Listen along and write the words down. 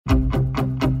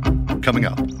coming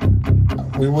up.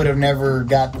 We would have never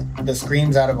got the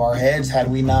screams out of our heads had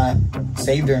we not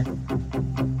saved her.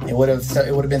 It would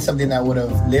have been something that would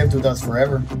have lived with us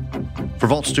forever. For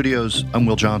Vault Studios, I'm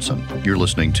Will Johnson. You're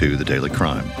listening to The Daily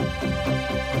Crime.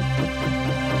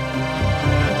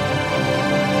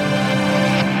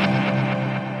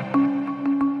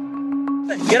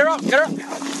 Get her up, get her up.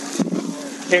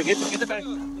 Here, get the bag.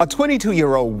 A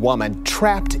 22-year-old woman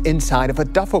trapped inside of a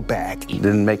duffel bag.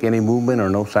 Didn't make any movement or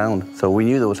no sound. So we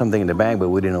knew there was something in the bag, but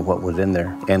we didn't know what was in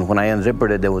there. And when I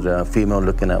unzippered it, there was a female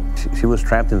looking up. She was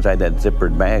trapped inside that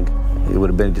zippered bag. It would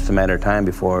have been just a matter of time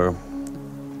before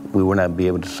we would not be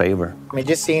able to save her. I mean,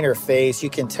 just seeing her face, you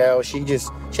can tell she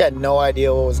had no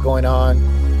idea what was going on.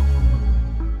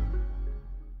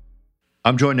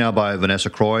 I'm joined now by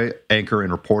Vanessa Croy, anchor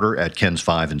and reporter at KENS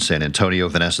 5 in San Antonio.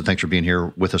 Vanessa, thanks for being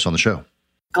here with us on the show.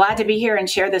 Glad to be here and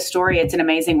share this story. It's an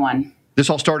amazing one.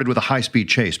 This all started with a high-speed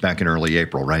chase back in early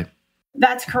April, right?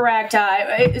 That's correct.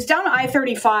 It was down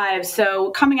I-35,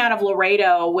 so coming out of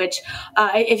Laredo, which,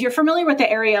 if you're familiar with the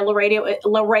area,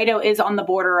 Laredo is on the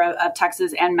border of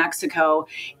Texas and Mexico,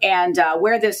 and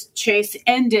where this chase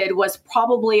ended was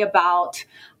probably about,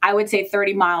 I would say,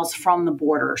 30 miles from the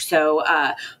border. So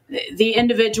the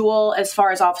individual, as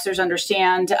far as officers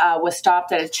understand, was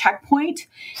stopped at a checkpoint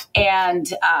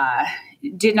and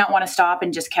did not want to stop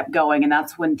and just kept going. And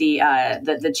that's when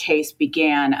the chase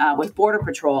began with Border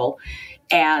Patrol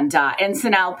and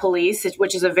Ensenal Police,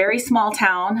 which is a very small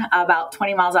town, about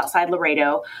 20 miles outside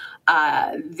Laredo.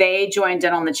 They joined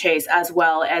in on the chase, as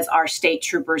well as our state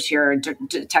troopers here,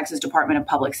 Texas Department of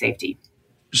Public Safety.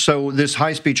 So this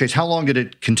high-speed chase, how long did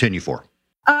it continue for?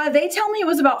 They tell me it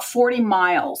was about 40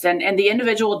 miles, and the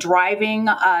individual driving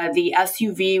the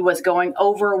SUV was going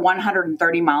over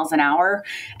 130 miles an hour.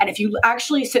 And if you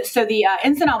actually, so the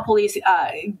Ensenal Police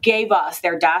gave us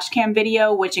their dash cam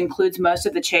video, which includes most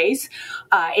of the chase.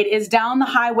 It is down the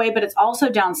highway, but it's also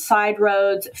down side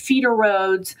roads, feeder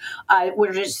roads,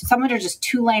 some of them are just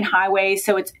 2-lane highways.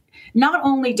 So it's not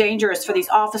only dangerous for these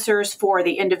officers, for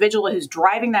the individual who's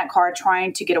driving that car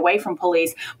trying to get away from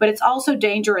police, but it's also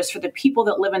dangerous for the people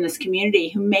that live in this community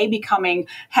who may be coming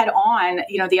head on,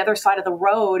 the other side of the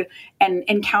road and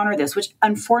encounter this, which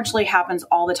unfortunately happens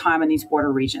all the time in these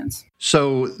border regions.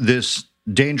 So this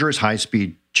dangerous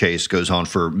high-speed chase goes on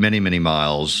for many, many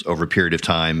miles over a period of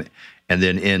time, and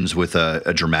then ends with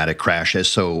a dramatic crash, as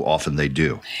so often they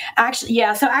do. Actually,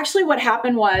 yeah. So actually what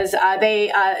happened was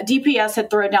DPS had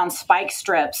thrown down spike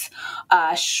strips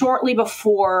shortly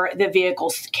before the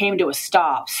vehicle came to a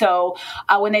stop. So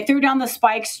when they threw down the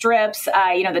spike strips,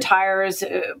 the tires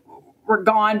were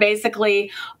gone,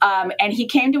 basically. And he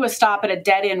came to a stop at a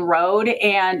dead-end road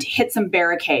and hit some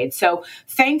barricades. So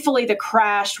thankfully, the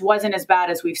crash wasn't as bad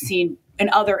as we've seen in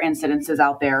other incidences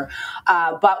out there.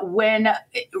 But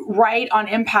right on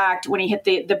impact, when he hit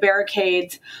the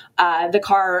barricades, the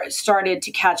car started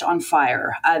to catch on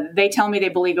fire. They tell me they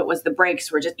believe it was the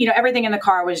brakes were just, everything in the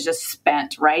car was just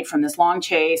spent, right? From this long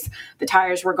chase, the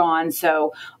tires were gone.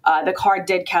 So the car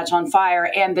did catch on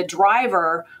fire, and the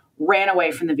driver ran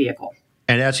away from the vehicle.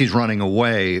 And as he's running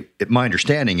away, my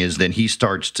understanding is then he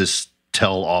starts to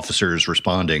tell officers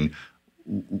responding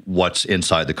what's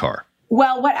inside the car.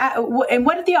 Well,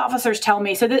 what did the officers tell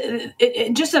me? So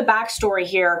just a backstory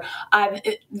here.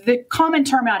 The common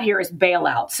term out here is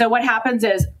bailout. So what happens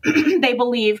is they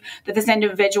believe that this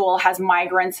individual has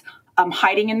migrants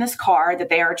hiding in this car that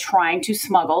they are trying to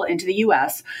smuggle into the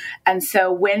U.S. And so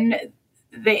when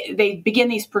they begin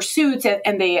these pursuits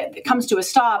and it comes to a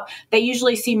stop, they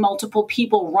usually see multiple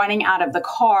people running out of the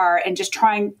car and just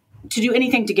trying to do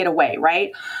anything to get away,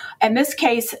 right? In this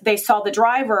case, they saw the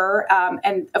driver,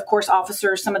 and of course,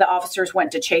 some of the officers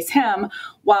went to chase him,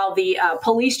 while the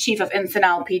police chief of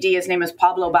Ensenal PD, his name is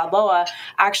Pablo Balboa,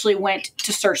 actually went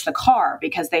to search the car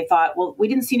because they thought, well, we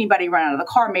didn't see anybody run out of the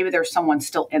car. Maybe there's someone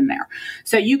still in there.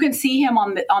 So you can see him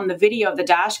on the video of the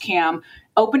dash cam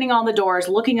opening all the doors,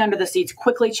 looking under the seats,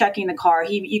 quickly checking the car.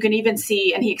 You can even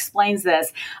see, and he explains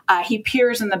this, he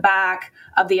peers in the back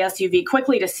of the SUV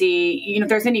quickly to see, if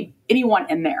there's anyone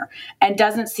in there, and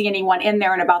doesn't see anyone in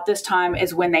there. And about this time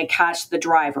is when they catch the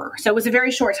driver. So it was a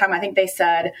very short time. I think they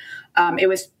said it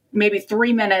was maybe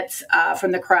 3 minutes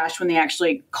from the crash when they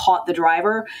actually caught the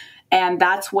driver. And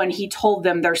that's when he told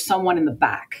them there's someone in the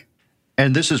back.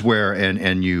 And this is where,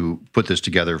 and you put this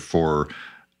together for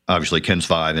obviously KENS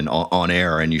 5 and on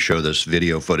air, and you show this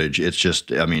video footage. It's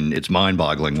just, it's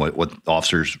mind-boggling what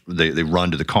officers, they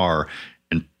run to the car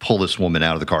and pull this woman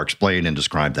out of the car. Explain and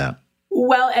describe that.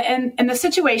 Well, and the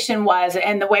situation was,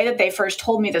 and the way that they first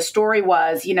told me the story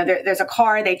was, there's a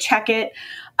car, they check it,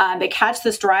 they catch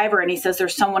this driver, and he says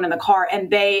there's someone in the car,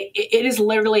 and it is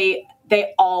literally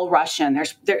they all rush in.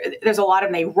 There's a lot of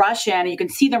them. They rush in, and you can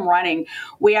see them running.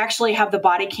 We actually have the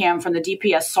body cam from the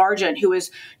DPS sergeant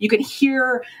you can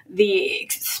hear the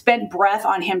spent breath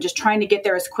on him just trying to get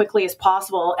there as quickly as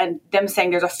possible, and them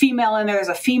saying there's a female in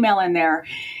there.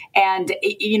 And,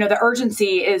 the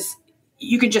urgency is,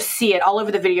 you can just see it all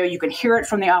over the video. You can hear it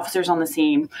from the officers on the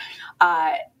scene.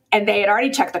 And they had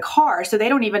already checked the car, so they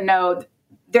don't even know.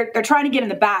 They're trying to get in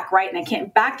the back, right? And they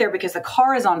can't back there because the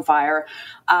car is on fire.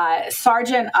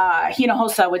 Sergeant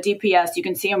Hinojosa with DPS, you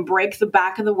can see him break the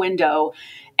back of the window,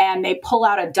 and they pull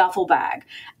out a duffel bag.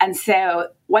 And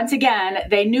so once again,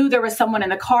 they knew there was someone in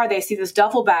the car. They see this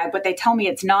duffel bag, but they tell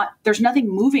me there's nothing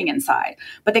moving inside,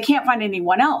 but they can't find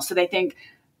anyone else. So they think,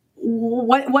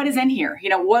 what is in here?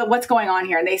 What's going on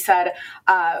here? And they said,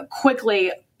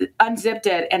 quickly unzipped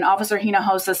it. And Officer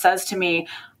Hinojosa says to me,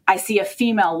 I see a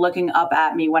female looking up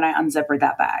at me when I unzippered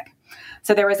that bag.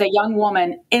 So there was a young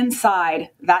woman inside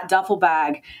that duffel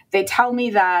bag. They tell me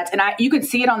that, and you can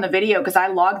see it on the video because I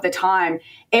logged the time.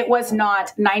 It was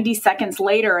not 90 seconds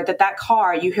later that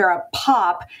car, you hear a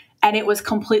pop, and it was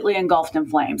completely engulfed in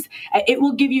flames. It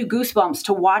will give you goosebumps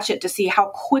to watch it, to see how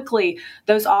quickly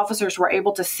those officers were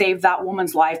able to save that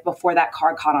woman's life before that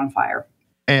car caught on fire.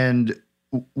 And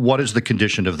what is the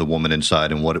condition of the woman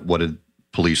inside, and what did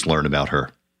police learn about her?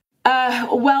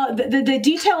 Well, the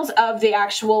details of the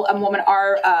actual woman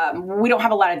are, we don't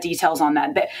have a lot of details on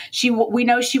that. We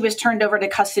know she was turned over to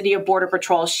custody of Border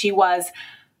Patrol. She was,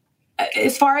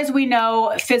 as far as we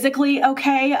know, physically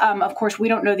okay. Of course, we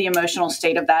don't know the emotional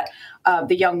state of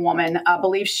the young woman. I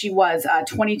believe she was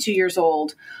 22 years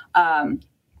old.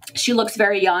 She looks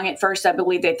very young. At first, I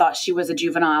believe they thought she was a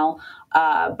juvenile,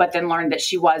 but then learned that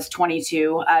she was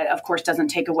 22. Of course, doesn't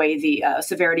take away the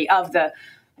severity of the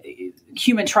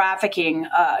human trafficking,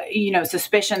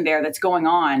 suspicion there that's going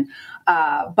on.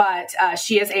 But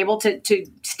she is able to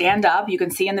stand up. You can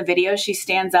see in the video, she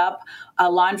stands up.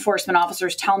 Law enforcement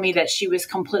officers tell me that she was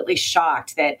completely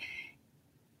shocked, that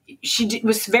she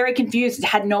was very confused,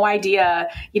 had no idea,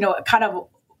 kind of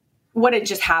what had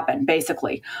just happened,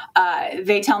 basically.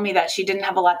 They tell me that she didn't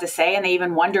have a lot to say, and they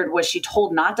even wondered, was she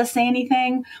told not to say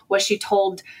anything? Was she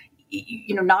told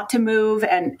not to move?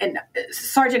 And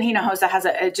Sergeant Hinojosa has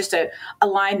a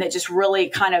line that just really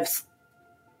kind of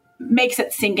makes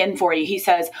it sink in for you. He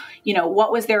says,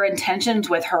 what was their intentions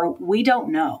with her? We don't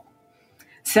know.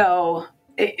 So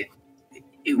it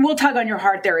will tug on your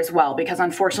heart there as well, because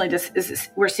unfortunately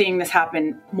we're seeing this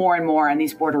happen more and more in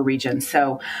these border regions.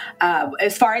 So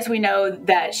as far as we know,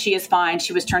 that she is fine.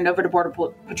 She was turned over to Border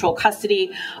Patrol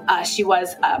custody. She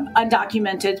was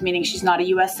undocumented, meaning she's not a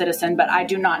U.S. citizen, but I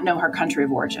do not know her country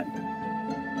of origin.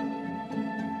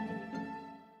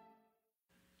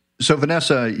 So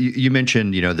Vanessa, you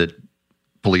mentioned, that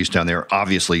police down there are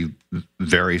obviously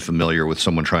very familiar with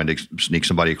someone trying to sneak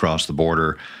somebody across the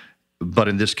border. But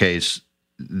in this case,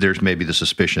 there's maybe the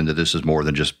suspicion that this is more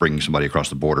than just bringing somebody across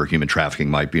the border. Human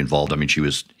trafficking might be involved. I mean, she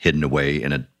was hidden away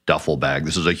in a duffel bag.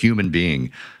 This is a human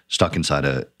being stuck inside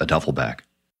a duffel bag.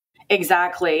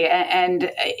 Exactly.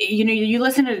 And you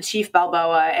listen to Chief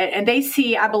Balboa, and they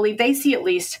see, I believe they see at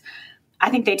least, I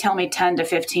think they tell me 10 to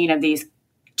 15 of these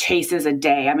chases a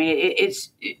day. I mean,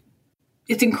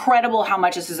 it's incredible how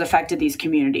much this has affected these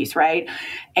communities, right?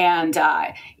 And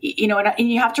and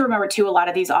you have to remember too, a lot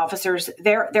of these officers,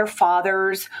 their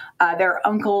fathers, their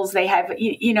uncles, they have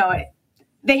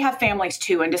they have families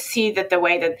too, and to see that the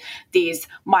way that these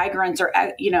migrants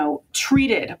are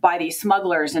treated by these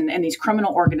smugglers and these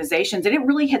criminal organizations, and it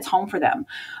really hits home for them.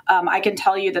 I can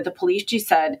tell you that the police chief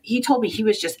said, he told me he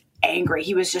was just angry.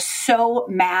 He was just so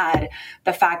mad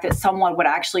the fact that someone would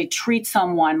actually treat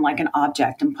someone like an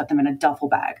object and put them in a duffel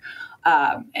bag.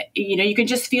 You can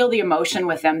just feel the emotion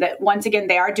with them, that once again,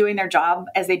 they are doing their job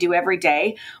as they do every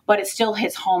day, but it still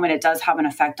hits home and it does have an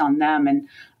effect on them. And,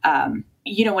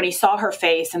 when he saw her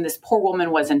face, and this poor woman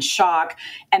was in shock,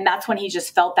 and that's when he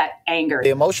just felt that anger.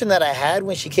 The emotion that I had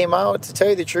when she came out, to tell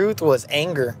you the truth, was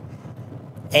anger.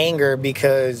 Anger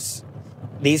because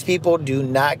these people do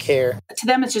not care. To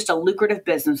them, it's just a lucrative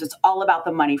business. It's all about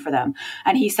the money for them.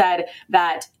 And he said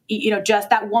that, just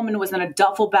that woman was in a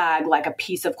duffel bag like a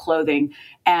piece of clothing.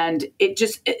 And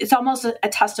it's almost a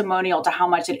testimonial to how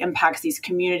much it impacts these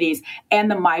communities and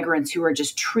the migrants who are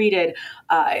just treated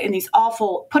put in these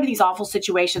awful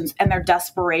situations, and their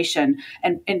desperation,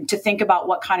 and to think about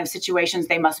what kind of situations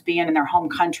they must be in their home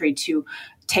country to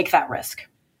take that risk.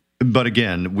 But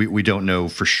again, we don't know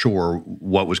for sure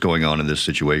what was going on in this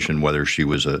situation, whether she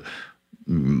was a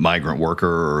migrant worker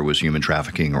or it was human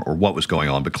trafficking or what was going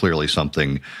on, but clearly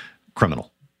something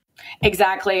criminal.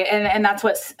 Exactly. And that's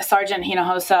what Sergeant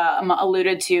Hinojosa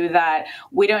alluded to, that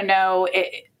we don't know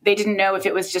They didn't know if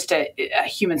it was just a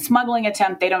human smuggling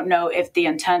attempt. They don't know if the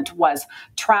intent was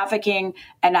trafficking.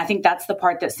 And I think that's the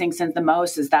part that sinks in the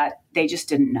most, is that they just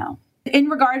didn't know. In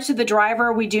regards to the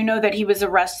driver, we do know that he was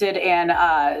arrested and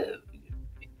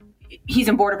he's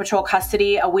in Border Patrol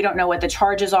custody. We don't know what the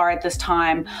charges are at this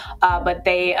time, but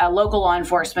local law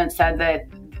enforcement said that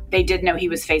they did know he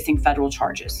was facing federal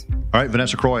charges. All right,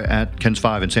 Vanessa Croy at KENS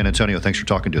 5 in San Antonio. Thanks for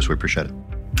talking to us. We appreciate it.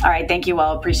 All right, thank you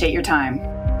all. Appreciate your time.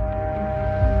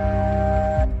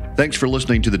 Thanks for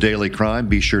listening to The Daily Crime.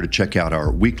 Be sure to check out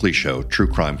our weekly show, True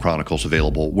Crime Chronicles,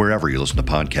 available wherever you listen to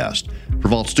podcasts. For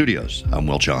Vault Studios, I'm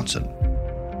Will Johnson.